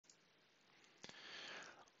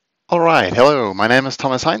All right, hello, my name is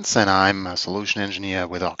Thomas Heinz and I'm a solution engineer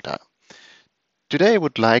with Okta. Today I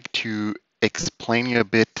would like to explain you a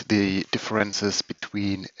bit the differences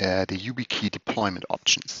between the Yubikey deployment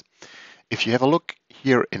options. If you have a look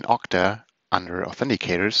here in Okta under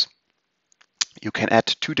Authenticators, you can add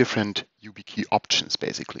two different Yubikey options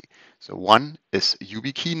basically. So one is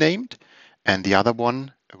Yubikey named and the other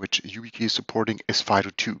one, which Yubikey is supporting, is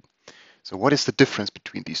FIDO2. So what is the difference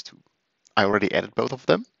between these two? I already added both of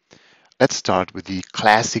them. Let's start with the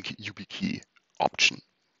classic Yubikey option.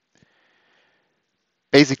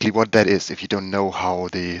 Basically what that is, if you don't know how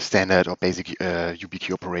the standard or basic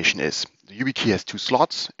Yubikey operation is. The Yubikey has two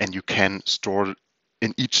slots and you can store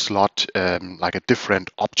in each slot like a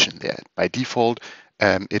different option there. By default,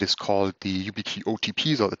 it is called the Yubikey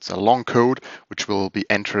OTP, so it's a long code which will be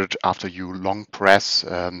entered after you long press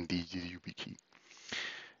the Yubikey.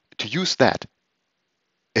 To use that,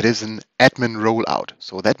 it is an admin rollout.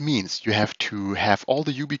 So that means you have to have all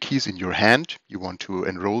the Yubikeys in your hand. You want to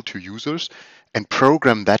enroll two users and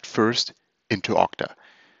program that first into Okta.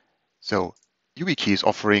 So Yubikey is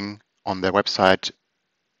offering on their website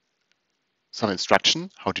some instruction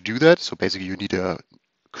how to do that. So basically you need a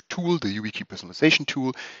tool, the Yubikey personalization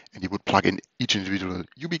tool, and you would plug in each individual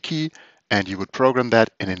Yubikey and you would program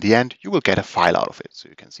that. And in the end, you will get a file out of it. So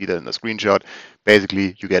you can see that in the screenshot.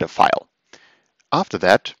 Basically, you get a file. After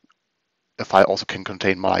that, the file also can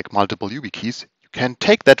contain like multiple Yubikeys. You can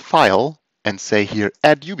take that file and say here,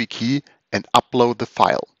 add Yubikey and upload the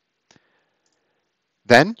file.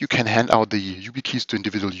 Then you can hand out the Yubikeys to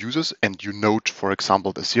individual users and you note, for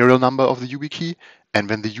example, the serial number of the Yubikey. And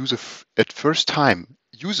when the user at first time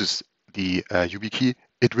uses the Yubikey,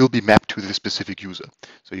 it will be mapped to the specific user.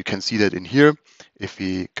 So you can see that in here. If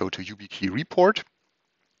we go to Yubikey report,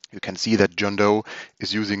 you can see that John Doe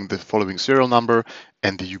is using the following serial number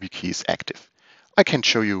and the Yubikey is active. I can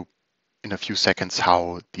show you in a few seconds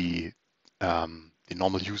how the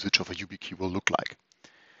normal usage of a Yubikey will look like.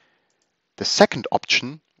 The second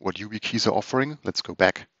option, what Yubikeys are offering, let's go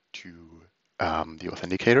back to the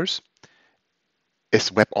authenticators, is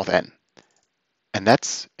WebAuthn. And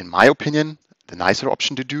that's, in my opinion, the nicer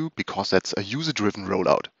option to do because that's a user-driven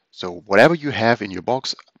rollout. So whatever you have in your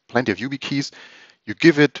box, plenty of Yubikeys, you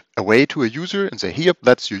give it away to a user and say, here,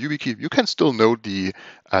 that's your Yubikey. You can still know the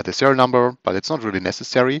serial number, but it's not really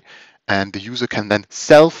necessary. And the user can then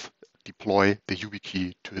self-deploy the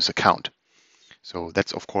Yubikey to his account. So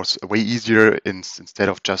that's, of course, way easier instead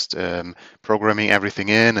of just programming everything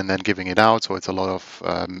in and then giving it out. So it's a lot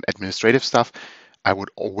of administrative stuff. I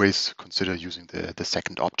would always consider using the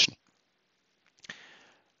second option.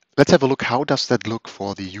 Let's have a look. How does that look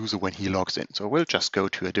for the user when he logs in? So we'll just go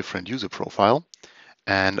to a different user profile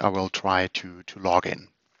and I will try to log in.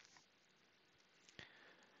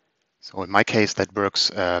 So in my case, that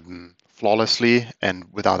works flawlessly and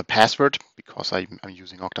without a password because I'm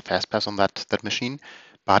using Okta FastPass on that machine.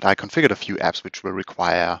 But I configured a few apps which will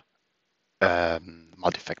require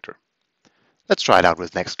multi-factor. Let's try it out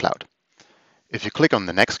with Nextcloud. If you click on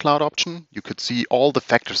the Nextcloud option, you could see all the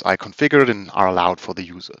factors I configured and are allowed for the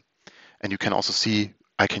user. And you can also see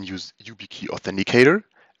I can use Yubikey Authenticator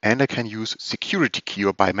and I can use Security Key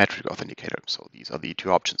or Biometric Authenticator. So these are the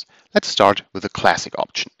two options. Let's start with the classic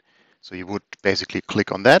option. So you would basically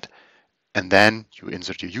click on that and then you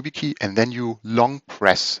insert your Yubikey and then you long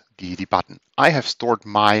press the button. I have stored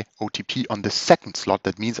my OTP on the second slot.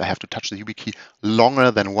 That means I have to touch the Yubikey longer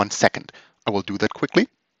than 1 second. I will do that quickly.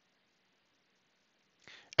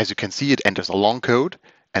 As you can see, it enters a long code.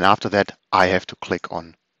 And after that, I have to click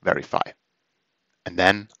on verify. And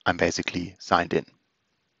then I'm basically signed in.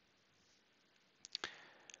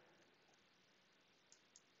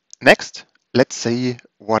 Next, let's see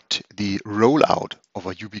what the rollout of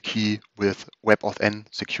a Yubikey with WebAuthn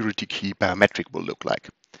security key biometric will look like.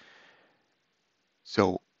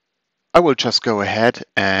 So I will just go ahead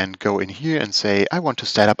and go in here and say, I want to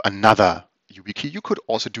set up another Yubikey. You could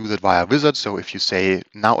also do that via wizard. So if you say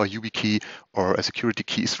now a Yubikey or a security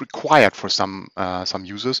key is required for some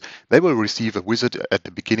users, they will receive a wizard at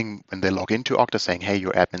the beginning when they log into Okta saying, hey,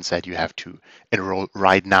 your admin said you have to enroll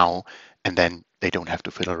right now. And then they don't have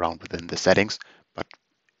to fiddle around within the settings. But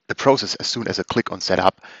the process, as soon as I click on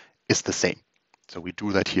setup, is the same. So we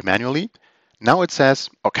do that here manually. Now it says,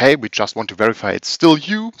 okay, we just want to verify it's still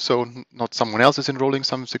you, so not someone else is enrolling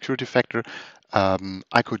some security factor.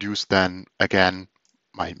 I could use then again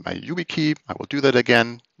my Yubikey. I will do that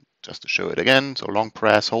again just to show it again. So long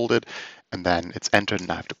press, hold it, and then it's entered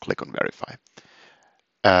and I have to click on verify.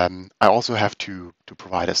 I also have to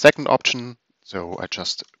provide a second option. So I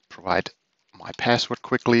just provide my password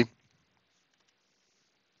quickly.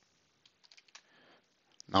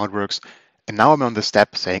 Now it works. And now I'm on the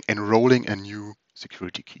step saying enrolling a new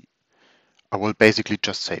security key. I will basically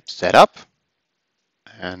just say setup,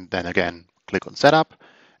 and then again, click on setup.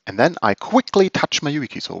 And then I quickly touch my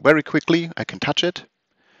Yubikey. So very quickly, I can touch it.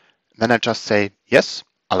 Then I just say yes,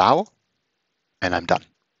 allow, and I'm done.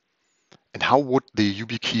 And how would the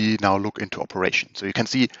Yubikey now look into operation? So you can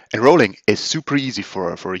see enrolling is super easy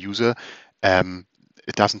for a user.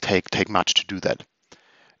 It doesn't take much to do that.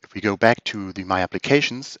 If we go back to the My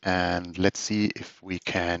Applications and let's see if we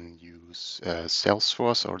can use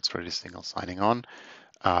Salesforce, or it's already single signing on.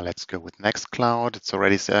 Let's go with Nextcloud. It's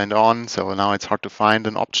already signed on, so now it's hard to find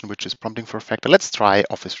an option which is prompting for a factor. Let's try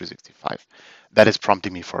Office 365. That is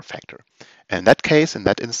prompting me for a factor. And in that case, in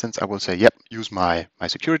that instance, I will say, yep, use my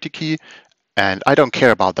security key. And I don't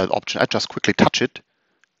care about that option. I just quickly touch it.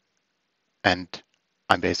 And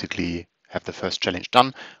I'm basically have the first challenge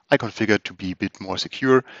done. I configure to be a bit more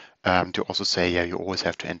secure, to also say, yeah, you always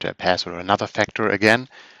have to enter a password or another factor again.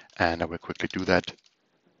 And I will quickly do that.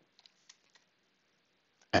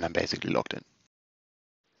 And I'm basically logged in.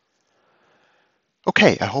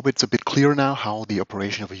 Okay, I hope it's a bit clearer now how the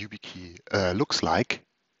operation of a Yubikey looks like.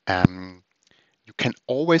 You can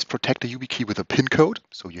always protect a Yubikey with a PIN code.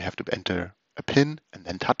 So you have to enter a PIN and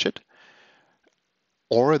then touch it.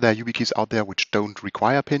 Or there are Yubikeys out there which don't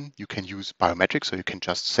require PIN. You can use biometrics, so you can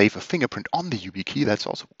just save a fingerprint on the Yubikey. That's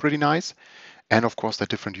also pretty nice. And of course, there are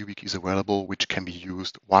different Yubikeys available which can be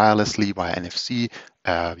used wirelessly via NFC,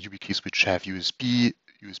 Yubikeys which have USB,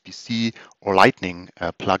 USB-C, or Lightning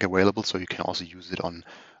plug available, so you can also use it on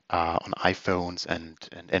iPhones and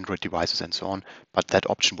Android devices and so on. But that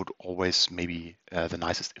option would always maybe the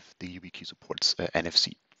nicest if the Yubikey supports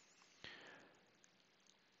NFC.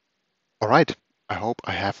 All right. I hope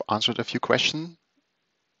I have answered a few questions.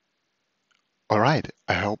 All right.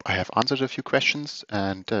 I hope I have answered a few questions,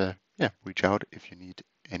 and yeah, reach out if you need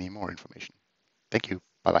any more information. Thank you.